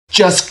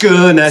Just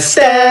gonna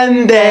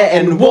stand there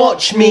and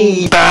watch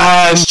me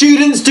burn.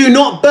 Students, do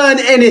not burn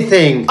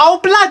anything. Oh,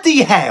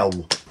 bloody hell.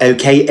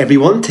 Okay,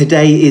 everyone,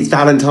 today is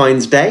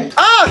Valentine's Day.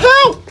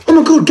 Oh, help! Oh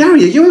my God,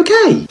 Gary, are you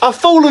okay? I've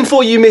fallen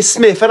for you, Miss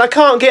Smith, and I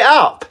can't get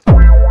up.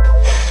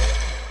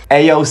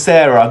 Hey, yo,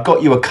 Sarah, I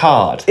got you a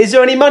card. Is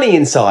there any money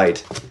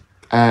inside?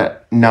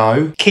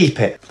 No. Keep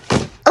it.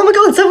 Oh my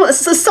God,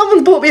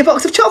 someone's bought me a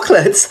box of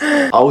chocolates.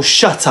 Oh,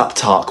 shut up,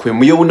 Tarquin.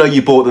 We all know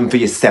you bought them for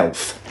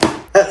yourself.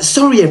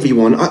 Sorry,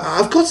 everyone,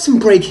 I've got some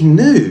breaking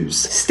news.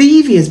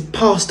 Stevie has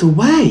passed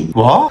away.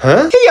 What?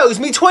 Huh? He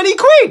owes me 20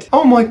 quid.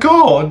 Oh my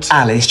God.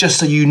 Alice, just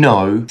so you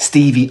know,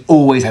 Stevie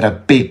always had a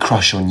big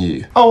crush on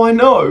you. Oh, I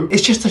know.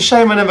 It's just a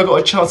shame I never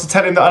got a chance to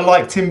tell him that I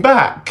liked him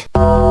back.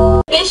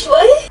 Which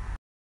way?